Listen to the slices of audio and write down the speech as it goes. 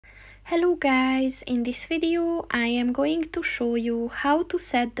Hello guys, in this video I am going to show you how to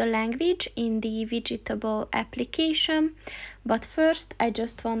set the language in the Widgetable application. But first I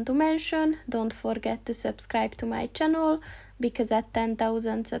just want to mention, don't forget to subscribe to my channel, because at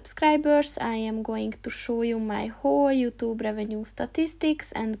 10,000 subscribers I am going to show you my whole YouTube revenue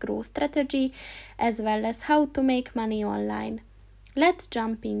statistics and growth strategy, as well as how to make money online. Let's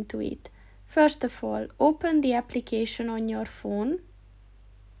jump into it. First of all, open the application on your phone.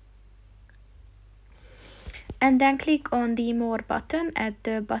 And then click on the More button at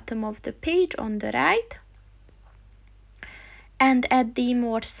the bottom of the page on the right. And at the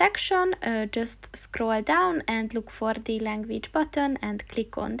More section, just scroll down and look for the Language button and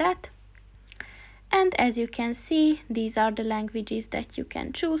click on that. And as you can see, these are the languages that you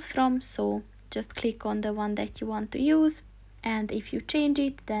can choose from, so just click on the one that you want to use. And if you change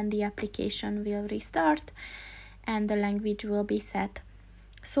it, then the application will restart and the language will be set.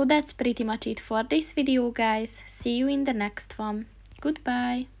 So that's pretty much it for this video, guys. See you in the next one.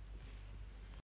 Goodbye.